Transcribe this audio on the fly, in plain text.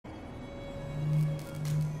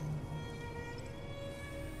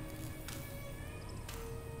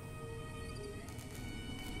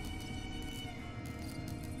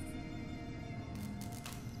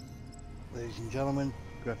ladies and gentlemen,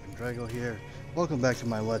 Griffin Drago here. Welcome back to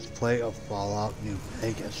my Let's Play of Fallout New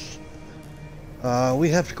Vegas. We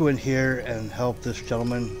have to go in here and help this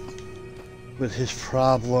gentleman with his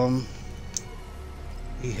problem.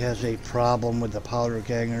 He has a problem with the powder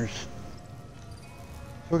gangers.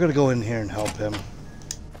 We're gonna go in here and help him.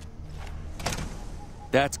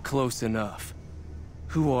 That's close enough.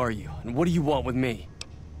 Who are you, and what do you want with me?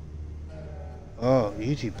 Oh,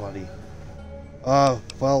 easy, buddy. Well,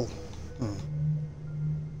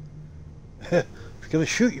 if you're gonna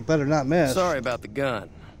shoot, you better not miss. Sorry about the gun.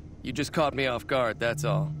 You just caught me off guard, that's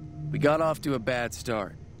all. We got off to a bad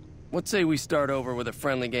start. What say we start over with a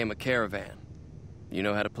friendly game of Caravan? You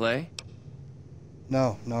know how to play?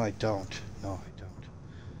 No, I don't.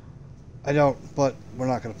 I don't, but we're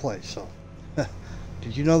not gonna play, so.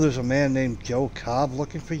 Did you know there's a man named Joe Cobb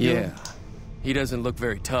looking for you? Yeah. He doesn't look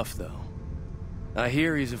very tough, though. I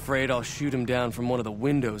hear he's afraid I'll shoot him down from one of the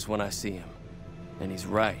windows when I see him. And he's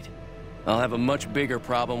right. I'll have a much bigger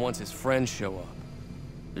problem once his friends show up.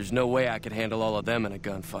 There's no way I could handle all of them in a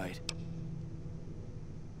gunfight.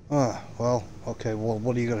 Well, okay, well,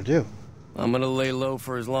 what are you gonna do? I'm gonna lay low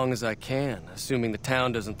for as long as I can, assuming the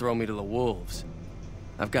town doesn't throw me to the wolves.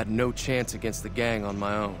 I've got no chance against the gang on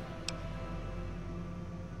my own.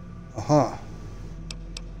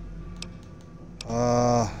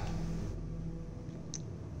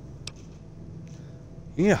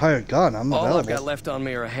 You need a hired gun. I'm available. All I've got left on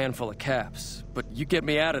me are a handful of caps. But you get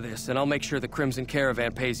me out of this, and I'll make sure the Crimson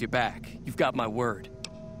Caravan pays you back. You've got my word.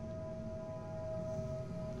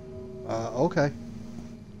 Okay.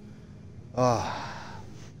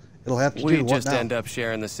 It'll have to do We what just now? end up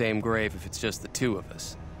sharing the same grave if it's just the two of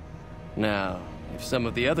us. Now, if some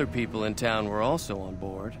of the other people in town were also on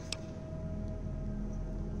board...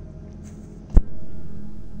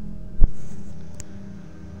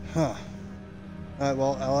 Alright,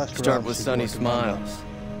 well, I'll ask her. Start with Sunny Smiles.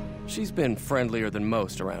 She's been friendlier than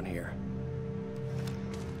most around here.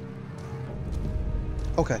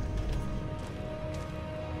 Okay.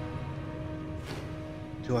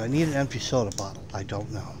 Do I need an empty soda bottle? I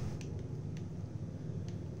don't know.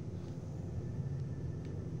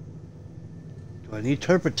 Do I need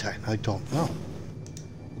turpentine? I don't know.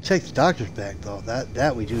 We'll take the doctor's bag though.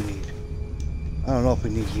 That we do need. I don't know if we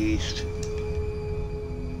need yeast.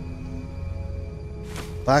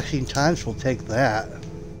 Vaccine times, we'll take that.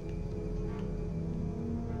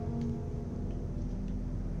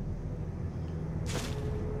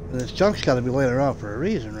 And this junk's got to be laying around for a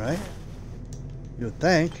reason, right? You would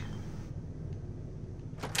think.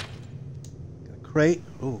 Got a crate.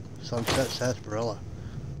 Ooh, sunset sarsaparilla.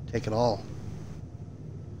 Take it all.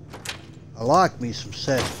 I like me some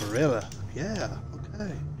sarsaparilla. Yeah,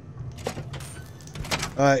 okay.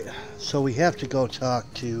 Alright, so we have to go talk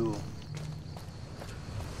to...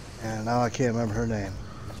 And now I can't remember her name.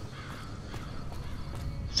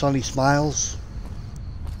 Sunny Smiles,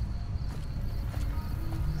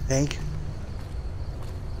 I think.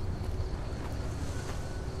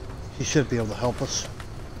 She should be able to help us.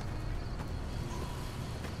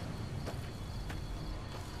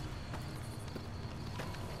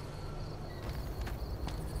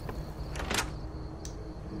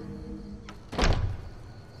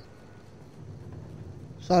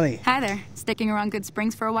 Sunny. Hi there. Sticking around Good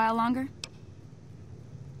Springs for a while longer?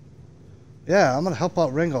 Yeah, I'm gonna help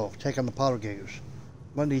out Ringo take on the powder gangers.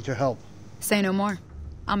 Might need your help. Say no more.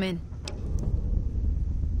 I'm in.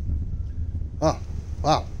 Oh,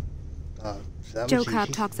 wow. That Joe was Cobb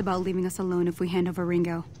easy. talks about leaving us alone if we hand over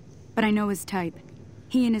Ringo. But I know his type.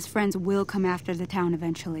 He and his friends will come after the town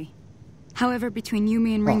eventually. However, between you,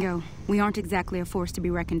 me, and Ringo, we aren't exactly a force to be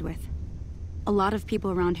reckoned with. A lot of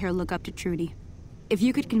people around here look up to Trudy. If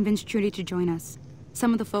you could convince Trudy to join us,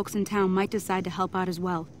 some of the folks in town might decide to help out as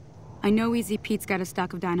well. I know Easy Pete's got a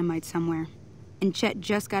stock of dynamite somewhere, and Chet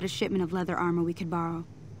just got a shipment of leather armor we could borrow.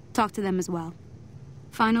 Talk to them as well.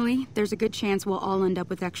 Finally, there's a good chance we'll all end up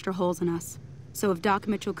with extra holes in us. So if Doc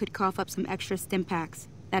Mitchell could cough up some extra stim packs,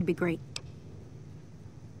 that'd be great.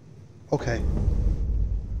 Okay.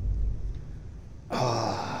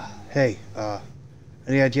 Hey,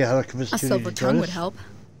 any idea how to convince A Judy silver to join tongue us? would help.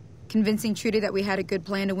 Convincing Trudy that we had a good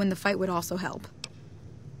plan to win the fight would also help.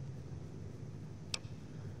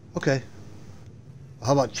 Okay.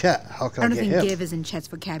 How about Chet? How can I I don't get think him? give is in Chet's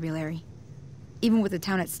vocabulary. Even with the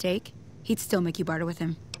town at stake, he'd still make you barter with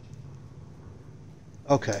him.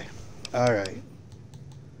 Okay. Alright.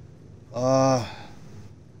 Let's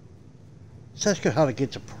ask her how to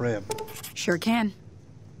get to Prim. Sure can.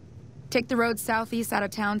 Take the road southeast out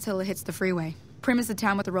of town till it hits the freeway. Prim is the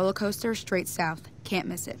town with the roller coaster straight south. Can't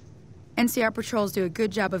miss it. NCR patrols do a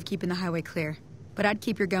good job of keeping the highway clear. but I'd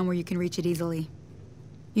keep your gun where you can reach it easily.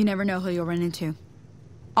 You never know who you'll run into.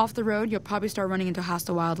 Off the road, you'll probably start running into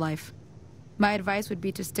hostile wildlife. My advice would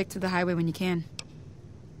be to stick to the highway when you can.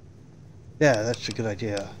 Yeah, that's a good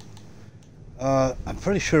idea. I'm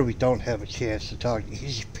pretty sure we don't have a chance to talk to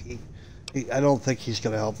Easy Pete. I don't think he's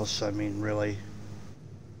going to help us, I mean, really.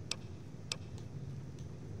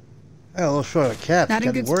 Yeah, a little short of cats. Not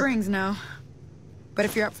in Good Springs, no. But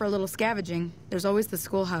if you're up for a little scavenging, there's always the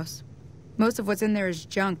schoolhouse. Most of what's in there is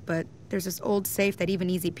junk, but there's this old safe that even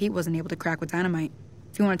Easy Pete wasn't able to crack with dynamite.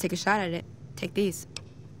 If you want to take a shot at it, take these.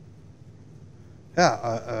 Yeah,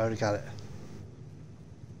 I already got it.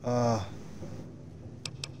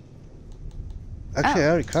 Actually, I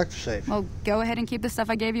already cracked the safe. Well, go ahead and keep the stuff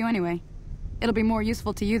I gave you anyway. It'll be more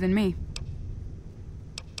useful to you than me.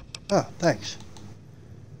 Oh, thanks.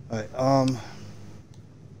 Alright,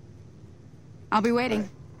 I'll be waiting. Right.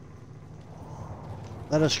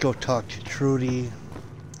 Let us go talk to Trudy.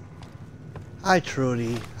 Hi,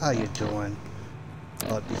 Trudy. How you doing?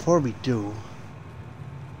 But before we do...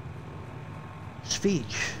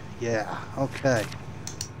 Speech. Yeah, okay.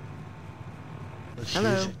 Let's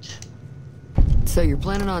use it. So you're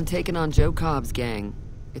planning on taking on Joe Cobb's gang.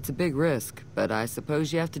 It's a big risk, but I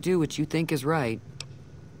suppose you have to do what you think is right.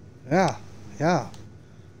 Yeah.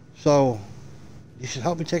 So, you should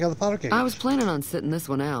help me take out the powder keg. I was planning on sitting this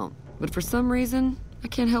one out, but for some reason, I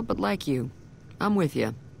can't help but like you. I'm with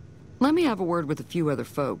you. Let me have a word with a few other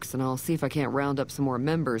folks, and I'll see if I can't round up some more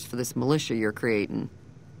members for this militia you're creating.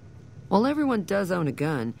 While everyone does own a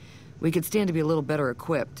gun, we could stand to be a little better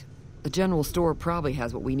equipped. The general store probably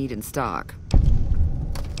has what we need in stock.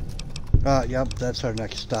 Yep, that's our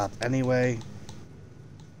next stop. Anyway.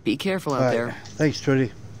 Be careful out there. Thanks,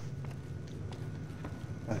 Trudy.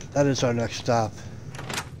 Alright, that is our next stop.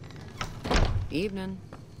 Evening.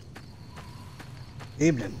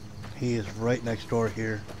 Evening. He is right next door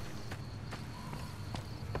here.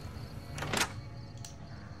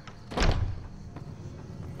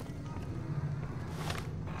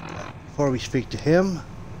 Before we speak to him,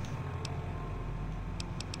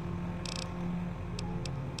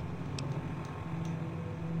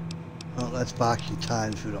 well, that's boxing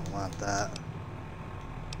times. We don't want that.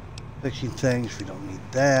 Fixing things. We don't need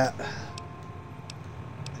that.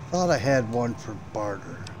 I thought I had one for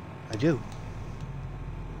barter. I do.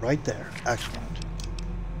 Right there. Excellent.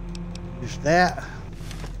 Use that.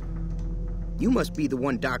 You must be the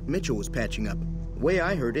one Doc Mitchell was patching up. The way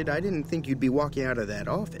I heard it, I didn't think you'd be walking out of that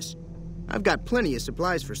office. I've got plenty of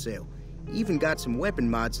supplies for sale. Even got some weapon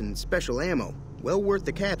mods and special ammo. Well worth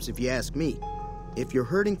the caps if you ask me. If you're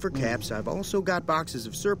hurting for caps, I've also got boxes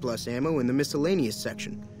of surplus ammo in the miscellaneous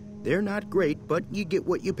section. They're not great, but you get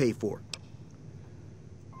what you pay for.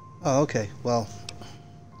 Oh, okay. Well,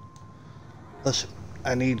 listen,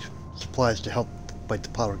 I need supplies to help fight the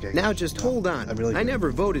powder gangers. Now just hold on. I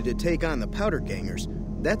never voted to take on the powder gangers.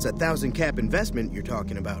 That's a 1,000 cap investment you're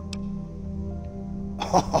talking about.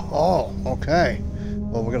 Oh, okay.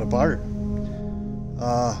 Well, we're gonna barter.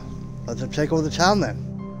 Let them take over the town then.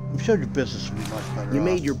 I'm sure your business will be much better. You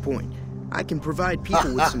made your point. I can provide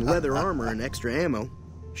people with some leather armor and extra ammo.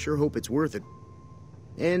 Sure hope it's worth it.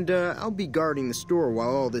 And I'll be guarding the store while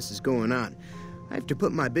all this is going on. I have to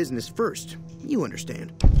put my business first. You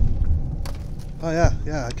understand. Oh, yeah,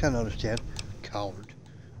 I kind of understand. Coward.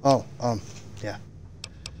 Oh, yeah.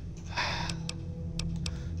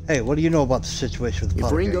 Hey, what do you know about the situation with the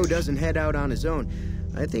If Ringo gangers? doesn't head out on his own,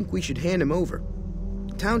 I think we should hand him over.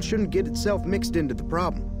 The town shouldn't get itself mixed into the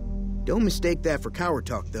problem. Don't mistake that for coward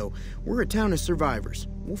talk, though. We're a town of survivors.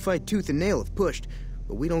 We'll fight tooth and nail if pushed,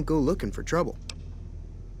 but we don't go looking for trouble.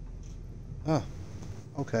 Oh,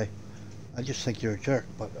 okay. I just think you're a jerk,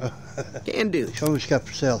 but... Can do. Show me what you got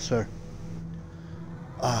for sale, sir.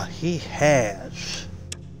 He has...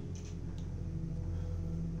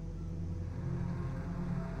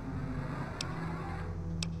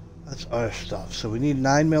 That's our stuff. So we need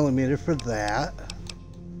 9mm for that.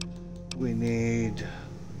 We need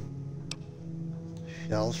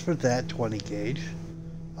shells for that, 20 gauge.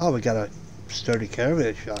 Oh, we got a sturdy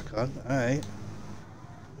caravan shotgun. Alright.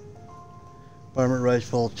 Varmint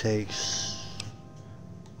rifle takes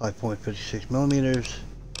 5.56mm.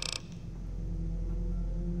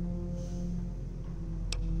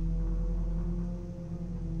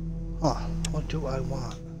 Huh, what do I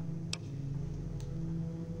want?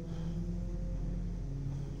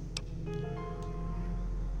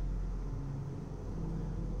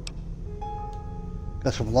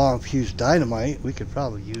 Got some long fuse dynamite. We could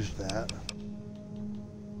probably use that.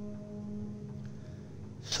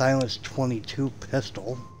 Silence 22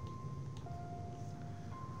 pistol.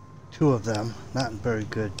 2 of them. Not in very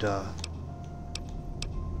good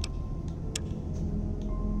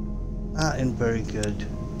Not in very good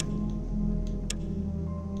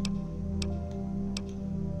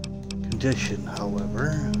condition,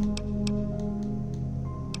 however.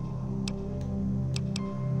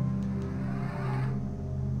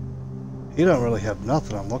 You don't really have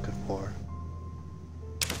nothing I'm looking for.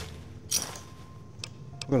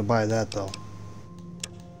 I'm gonna buy that though.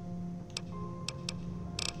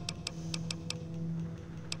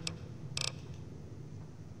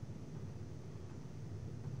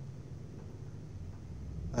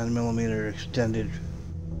 Millimeter extended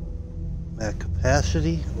mag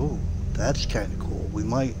capacity. Ooh, that's kind of cool. We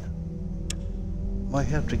might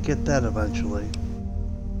have to get that eventually.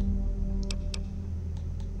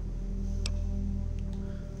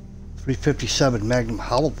 .357 Magnum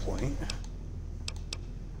hollow point.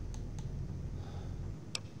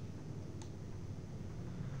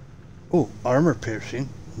 Ooh, armor piercing.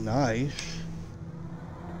 Nice.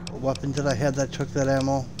 What weapon did I have that took that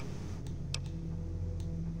ammo?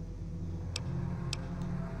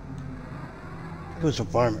 It was a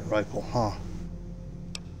varmint rifle, huh?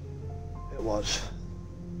 It was.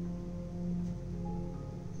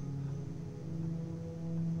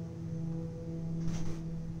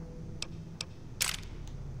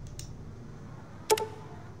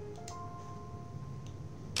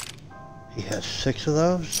 He has 6 of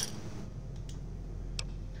those?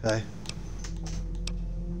 Okay.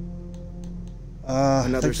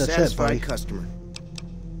 Another satisfied customer.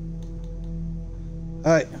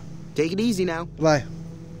 Alright. Take it easy now. Bye.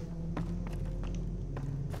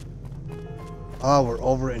 Oh, we're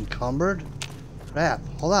over encumbered? Crap.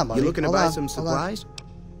 Hold on, buddy. You looking to buy some supplies?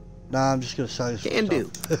 Nah, I'm just gonna sell you some Can do.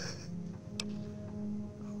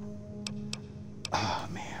 Oh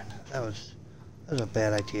man, that was a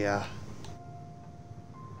bad idea.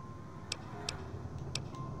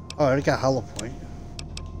 Oh, I already got hollow point.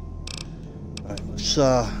 Alright, let's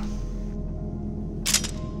sell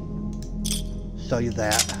you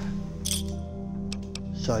that.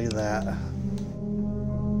 Sell you that. I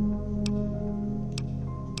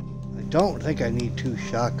don't think I need 2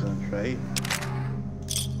 shotguns, right?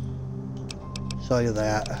 Sell you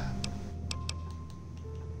that.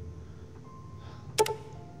 I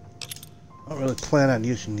don't really plan on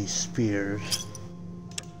using these spears.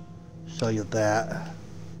 Sell you that.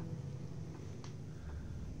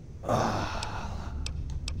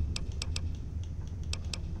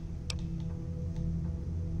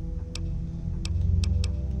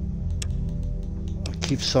 I'll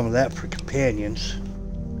keep some of that for companions.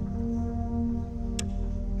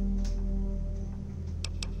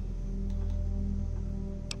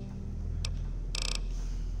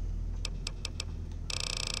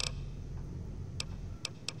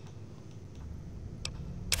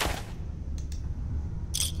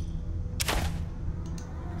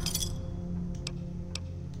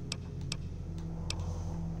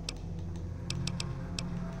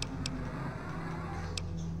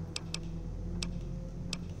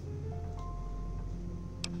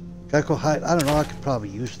 Gecko hide, I don't know, I could probably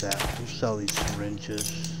use that. We'll sell these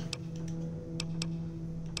syringes.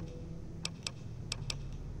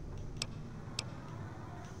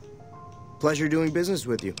 Pleasure doing business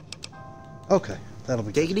with you. Okay, that'll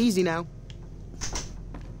be Take good. it easy now.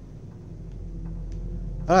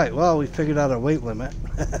 Alright, well, we figured out our weight limit.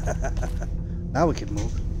 Now we can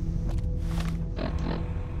move.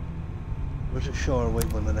 Where's it show our weight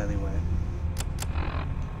limit anyway?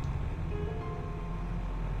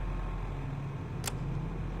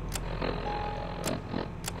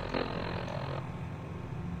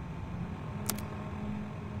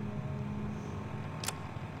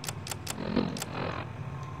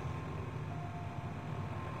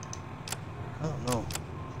 I don't know.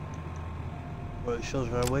 Well, it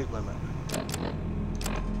shows our weight limit.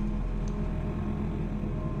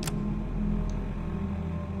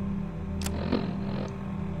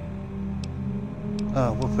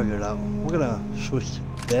 We'll figure it out. We're gonna switch to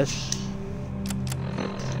this.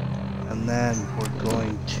 And then we're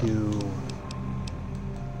going to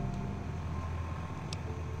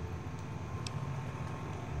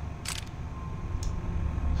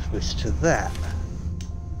switch to that.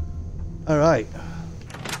 Alright.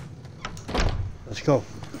 Let's go.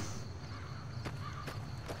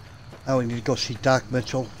 Now we need to go see Doc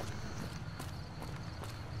Mitchell.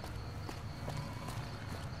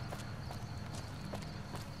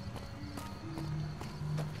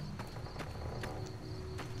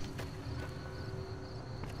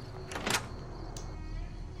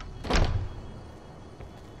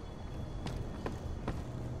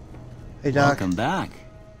 Hey, Doc. Welcome back.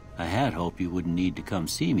 I had hoped you wouldn't need to come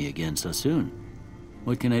see me again so soon.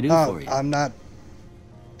 What can I do for you? I'm not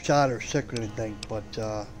shot or sick or anything, but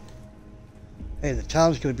Hey, the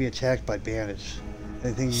town's gonna be attacked by bandits. Anything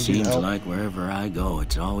you can do to Seems help? like wherever I go,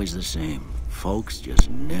 it's always the same. Folks just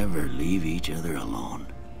never leave each other alone.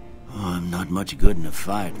 Oh, I'm not much good in a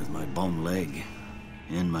fight with my bum leg.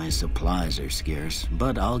 And my supplies are scarce,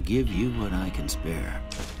 but I'll give you what I can spare.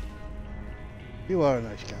 You are a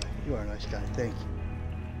nice guy. You are a nice guy. Thank you.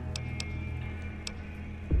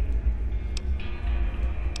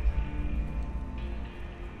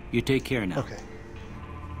 You take care now. Okay.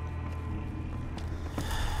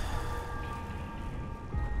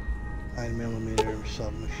 Nine millimeter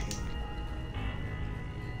submachine.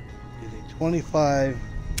 Using 25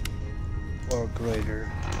 or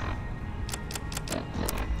greater.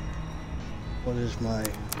 What is my...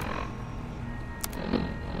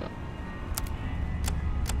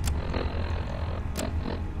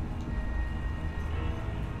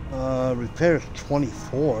 repair is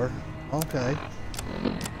 24. Okay.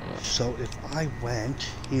 So if I went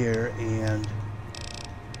here and...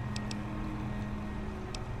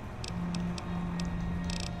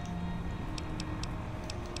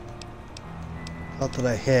 thought that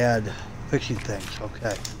I had fixing things.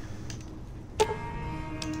 Okay.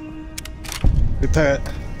 Repair it.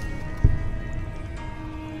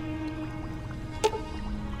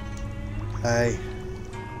 Okay.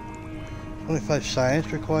 25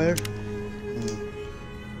 science required?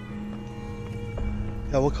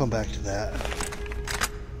 Yeah, we'll come back to that.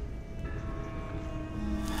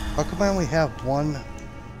 How come I only have one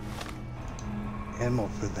ammo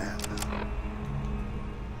for that?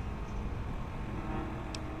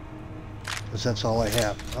 Because that's all I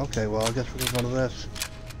have. Okay, well, I guess we're gonna go to this.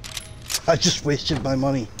 I just wasted my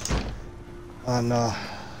money on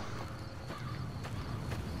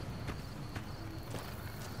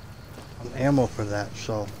ammo for that,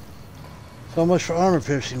 so much for armor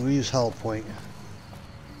piercing. We use hull point.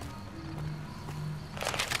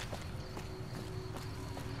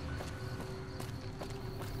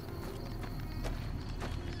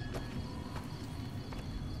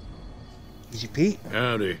 Easy Pete.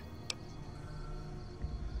 Howdy.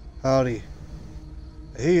 Howdy.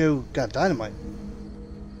 I hear you got dynamite.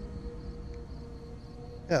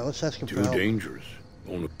 Yeah, let's ask him for Too help. dangerous.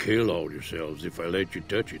 Gonna kill all yourselves if I let you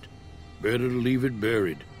touch it. Better to leave it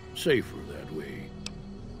buried. Safer that way.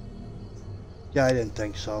 Yeah, I didn't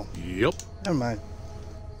think so. Yep. Never mind.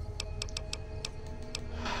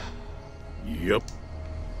 Yep.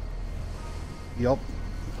 Yup.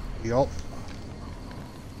 Yup.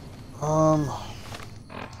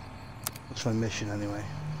 What's my mission anyway?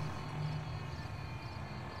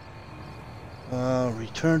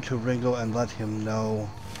 Return to Ringo and let him know.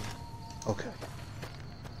 Okay.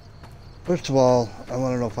 First of all, I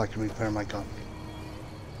want to know if I can repair my gun.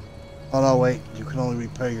 Oh no, wait. You can only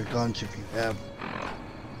repair your guns if you have...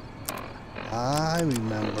 I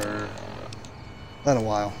remember... Been a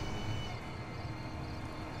while.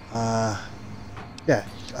 Yeah,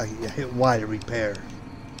 I hit Y to repair.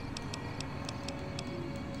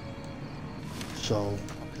 So,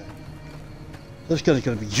 okay. This gun is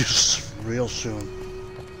going to be used real soon.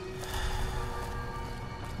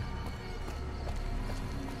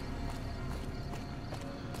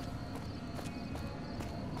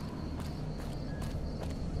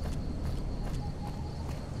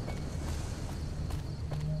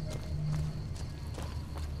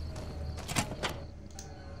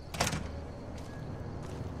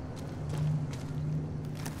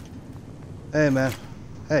 Hey, man.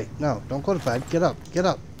 Hey, no, don't go to bed. Get up, get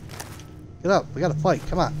up. Get up, we gotta fight,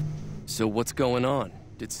 come on. So what's going on?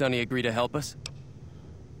 Did Sonny agree to help us?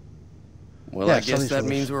 Well, Yeah, I guess Sonny's that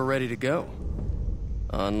with means us. we're ready to go.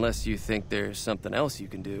 Unless you think there's something else you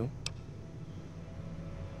can do.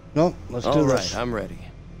 No, let's do All this. right, I'm ready.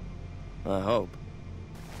 I hope.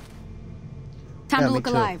 Time Yeah, to me look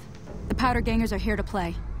too. alive. The powder gangers are here to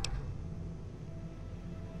play.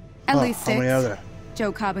 At Oh, least how 6. many are there?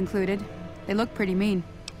 Joe Cobb included. They look pretty mean.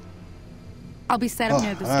 I'll be set up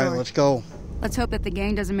near the all right, store. let's go. Let's hope that the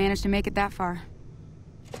gang doesn't manage to make it that far.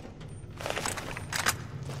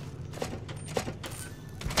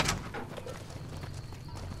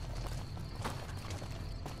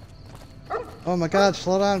 Oh my god,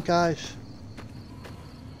 slow down, guys.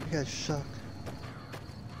 You guys suck.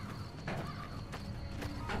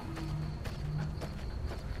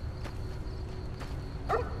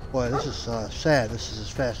 Boy, this is sad. This is as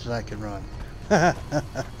fast as I can run.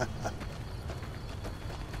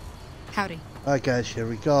 Howdy. Alright guys, here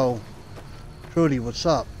we go. Trudy, what's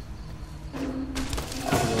up?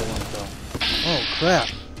 Oh crap.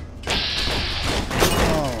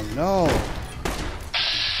 Oh no.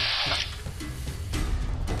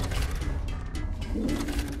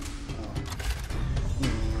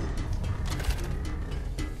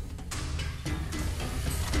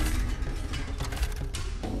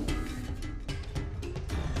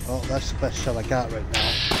 Oh, that's the best shot I got right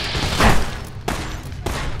now.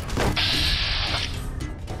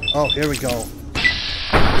 Oh, here we go.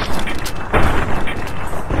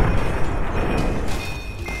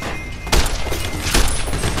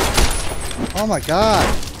 Oh my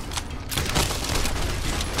god!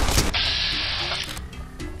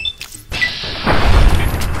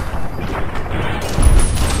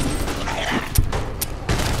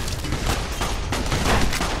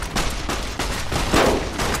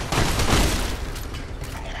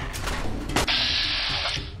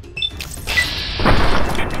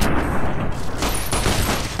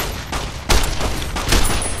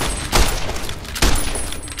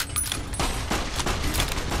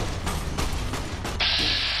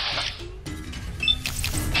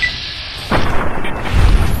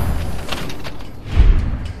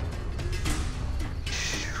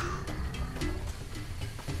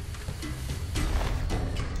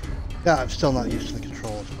 Yeah, I'm still not used to the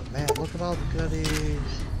controls, but man, look at all the goodies.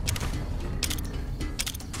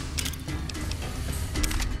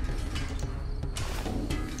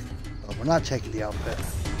 Oh, we're not taking the outfit.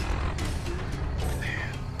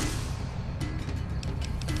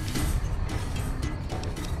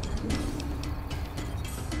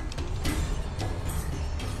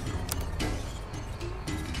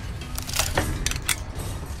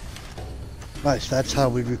 Nice, that's how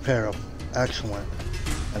we repair them. Excellent.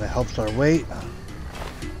 And it helps our weight.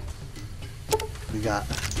 We got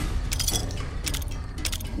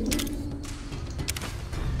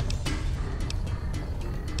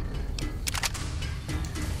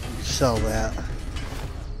sell that.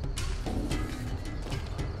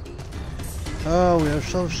 Oh, we are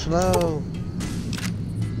so slow.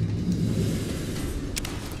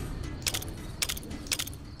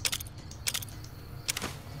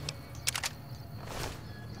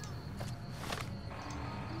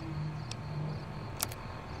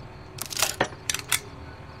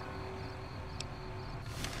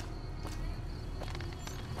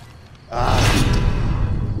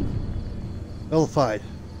 Vilified.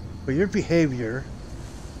 For your behavior,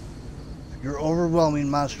 your overwhelming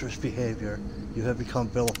monstrous behavior, you have become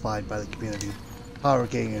vilified by the community. Power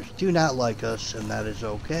gangers do not like us, and that is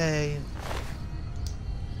okay.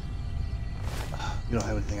 You don't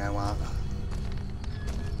have anything I want.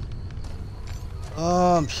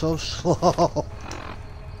 Oh, I'm so slow.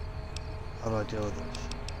 How do I deal with this?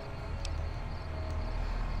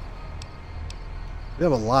 We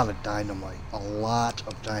have a lot of dynamite. A lot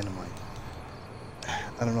of dynamite.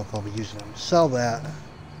 I don't know if I'll be using them. Sell that.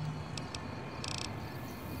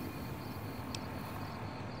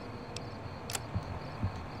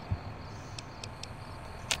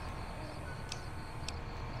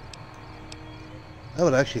 That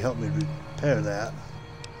would actually help me repair that.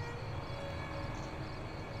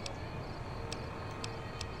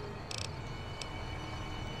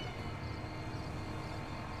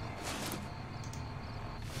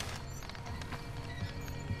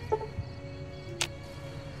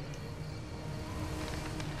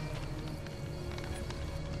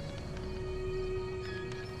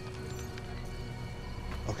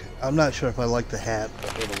 I'm not sure if I like the hat,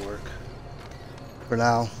 but it'll work for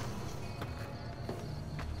now.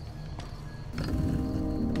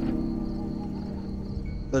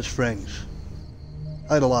 Good Springs.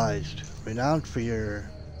 Idolized. Renowned for your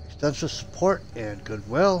extensive support and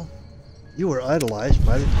goodwill. You were idolized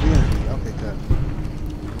by the community. Okay, good.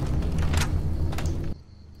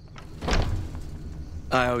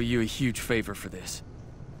 I owe you a huge favor for this.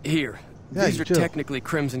 Here, Yeah, these you are do. technically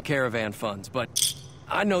Crimson Caravan funds, but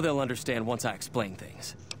I know they'll understand once I explain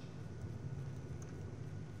things.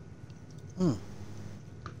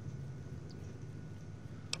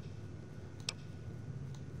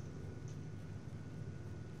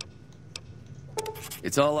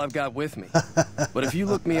 It's all I've got with me. But if you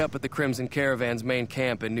look me up at the Crimson Caravan's main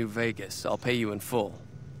camp in New Vegas, I'll pay you in full.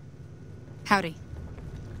 Howdy.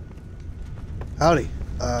 Howdy.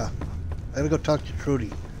 I gotta go talk to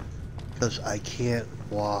Trudy, because I can't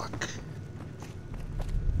walk.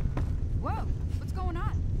 Whoa, what's going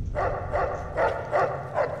on?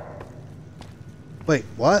 Wait,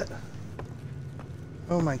 what?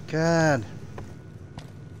 Oh my god.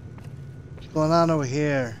 What's going on over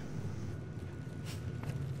here?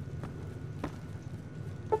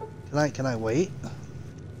 Can I wait?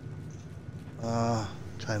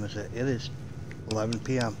 Time is it? It is 11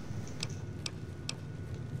 p.m.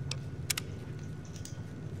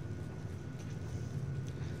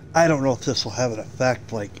 I don't know if this will have an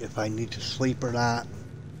effect, like if I need to sleep or not.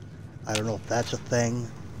 I don't know if that's a thing.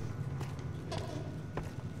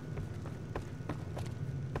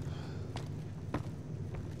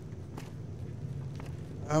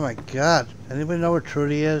 Oh my god. Anybody know where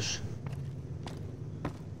Trudy is?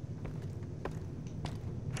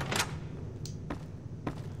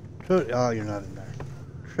 Trudy. Oh, you're not in there.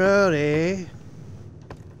 Trudy.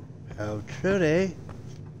 Oh, Trudy.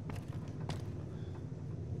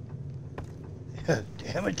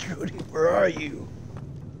 Damn it, Trudy. Where are you?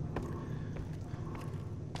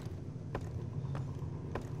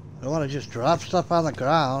 I don't want to just drop stuff on the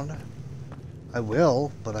ground. I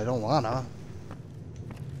will, but I don't wanna.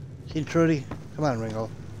 See Trudy? Come on, Ringo.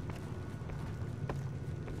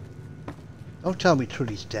 Don't tell me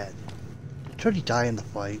Trudy's dead. Did Trudy die in the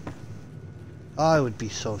fight? Oh, I would be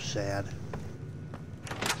so sad.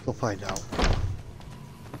 We'll find out.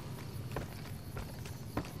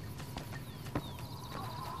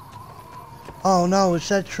 Oh no, is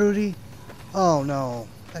that Trudy? Oh no,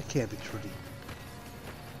 that can't be Trudy.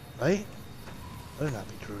 Right? Better not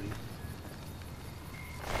be Trudy.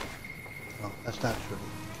 No, that's not Trudy.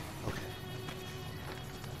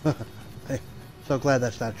 Okay. Hey, so glad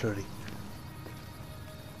that's not Trudy.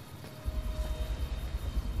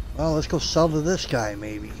 Well, let's go sell to this guy,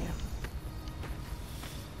 maybe.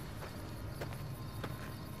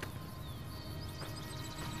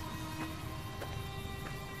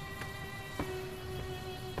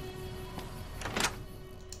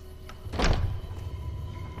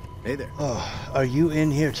 Hey there. Oh, are you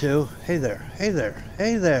in here too? Hey there, hey there,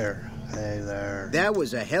 hey there, hey there. That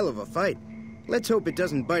was a hell of a fight. Let's hope it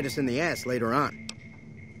doesn't bite us in the ass later on.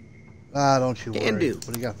 Ah, don't you worry. Can do.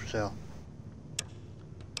 What do you got for sale?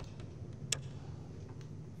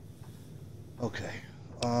 Okay.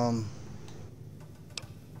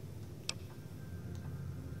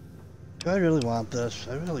 Do I really want this?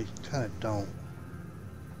 I really kind of don't.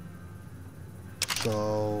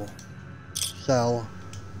 So, sell.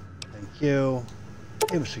 Thank you.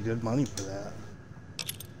 Give us a good money for that.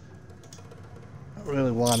 I don't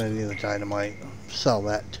really want any of the dynamite. Sell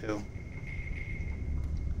that too.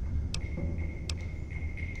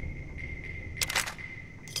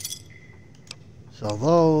 Sell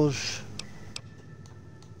those.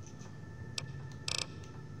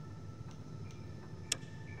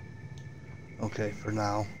 Okay, for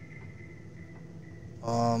now.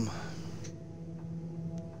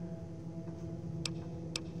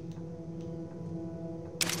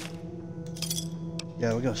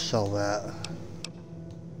 Yeah, we're gonna sell that.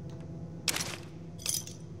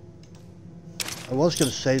 I was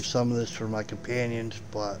gonna save some of this for my companions,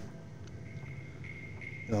 but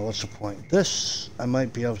you know, what's the point? This, I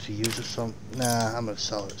might be able to use it some. Nah, I'm gonna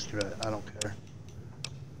sell it. Screw it. I don't care.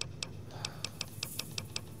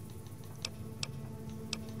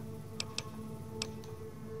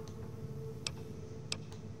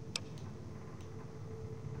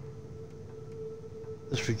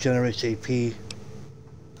 This regenerates AP.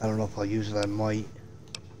 I don't know if I'll use it. I might.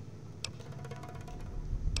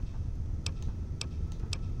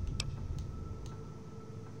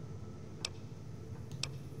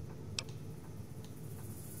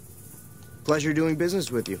 Pleasure doing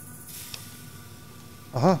business with you.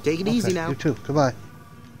 Uh-huh. Take it easy now. You too. Goodbye.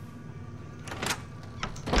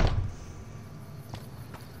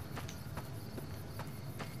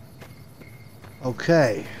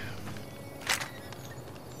 Okay.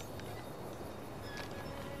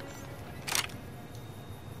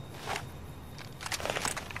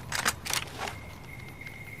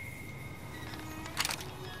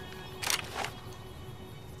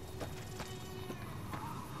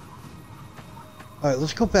 Alright,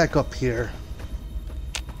 let's go back up here.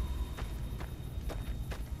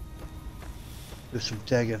 Do some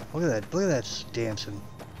digging. Look at that. Look at that dancing.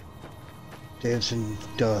 Dancing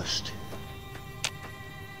dust.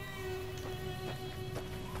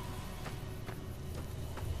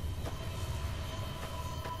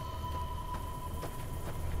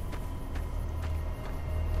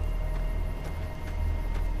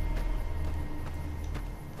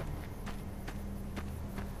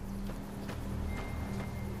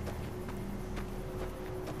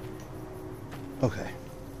 Okay.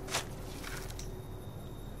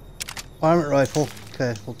 Varmint rifle.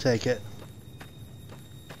 Okay, we'll take it.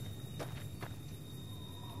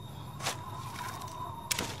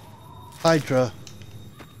 Hydra.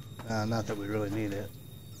 Not that we really need it.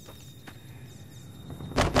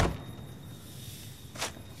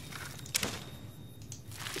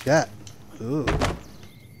 Cat. Ooh.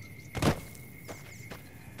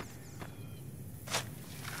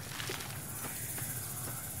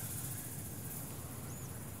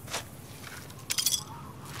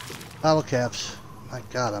 Bottle caps. My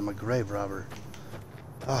God, I'm a grave robber.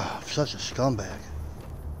 Ah, I'm such a scumbag.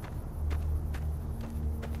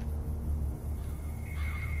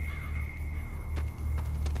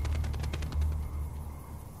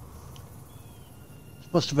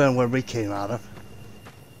 Must have been where we came out of.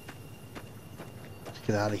 Let's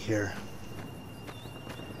get out of here.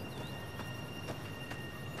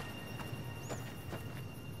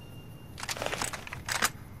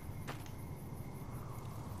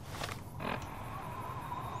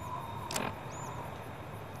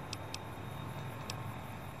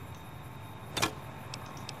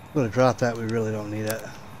 I'm going to drop that, we really don't need it.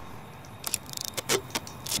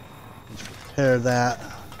 Let's repair that.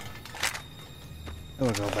 And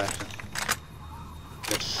we'll go back to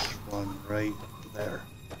this one right there.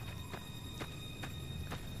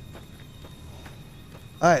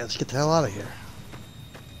 Alright, let's get the hell out of here.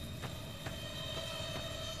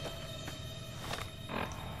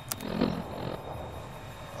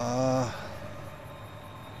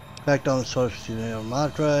 Back down the source to the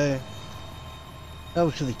Madre. That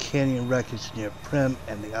was to the canyon wreckage near Prim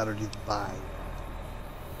and the Outer Divide.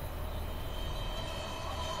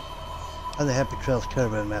 And the Happy Trails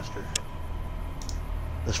Caravan Master.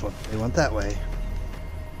 This one. They went that way.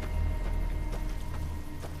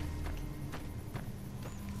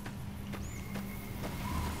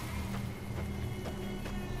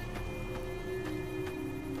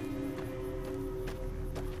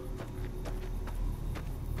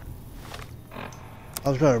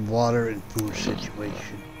 How's our water and food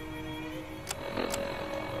situation?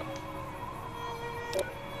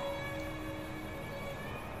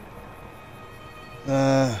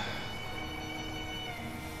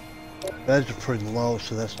 Beds are pretty low,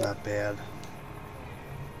 so that's not bad.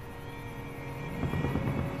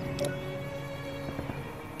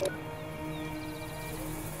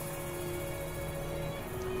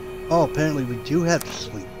 Oh, apparently we do have to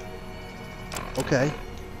sleep. Okay.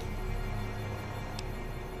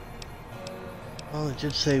 Well, it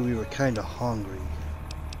did say we were kind of hungry.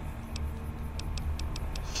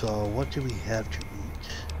 So, what do we have to eat?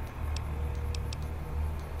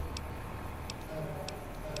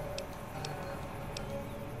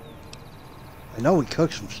 I know we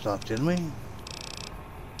cooked some stuff, didn't we?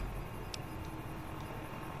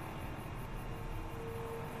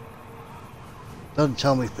 Doesn't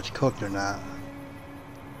tell me if it's cooked or not.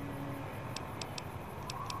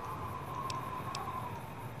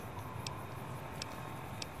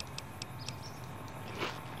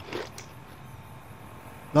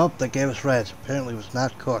 Nope, they gave us reds. Apparently it was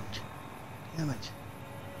not cooked. Damn it.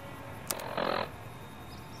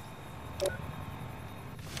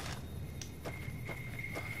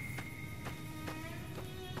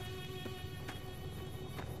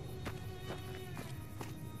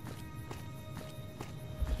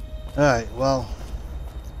 Alright, well,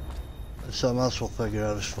 there's something else we'll figure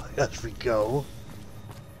out as we go.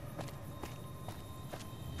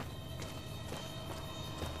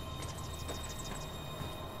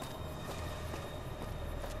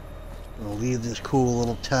 We'll leave this cool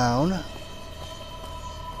little town.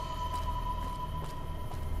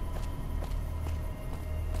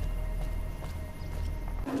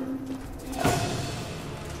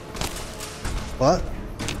 What?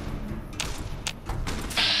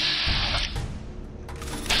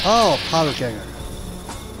 Oh, powder ganger.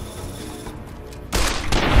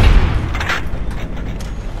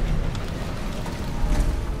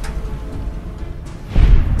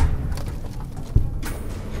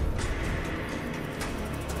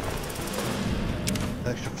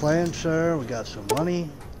 Extra flame, sir. We got some money.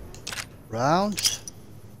 Rounds.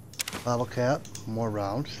 Bottle cap. More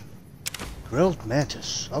rounds. Grilled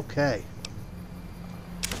mantis. Okay.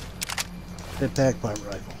 Hit back bomb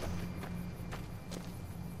rifle.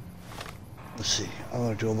 Let's see. I'm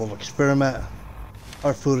going to do a little experiment.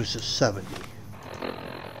 Our food is at 70.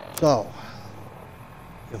 So,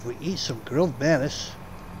 if we eat some grilled mantis,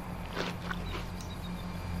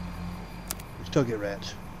 we still get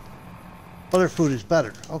rats. Other food is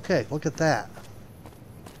better. Okay, look at that.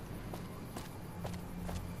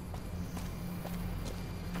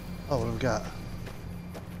 Oh, what do we got?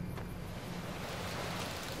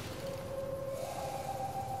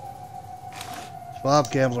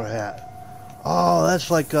 Bob Gambler hat. Oh,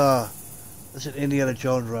 that's like that's an Indiana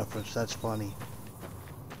Jones reference. That's funny.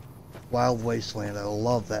 Wild Wasteland. I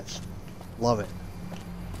love that. Love it.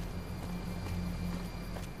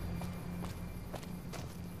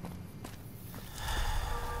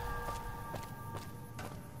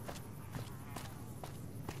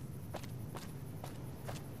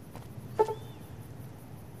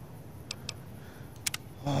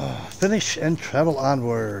 Finish and travel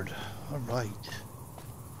onward. All right.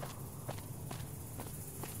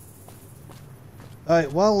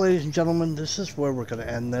 Alright, well, ladies and gentlemen, this is where we're going to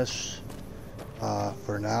end this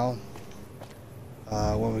for now.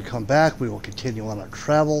 When we come back, we will continue on our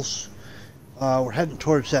travels. We're heading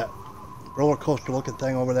towards that roller coaster looking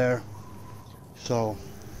thing over there. So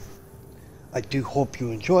I do hope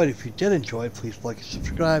you enjoyed. If you did enjoy, please like and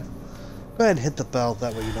subscribe. Go ahead and hit the bell,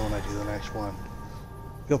 that way you know when I do the next one.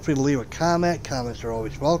 Feel free to leave a comment. Comments are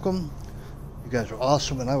always welcome. You guys are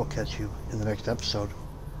awesome, and I will catch you in the next episode.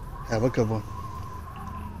 Have a good one.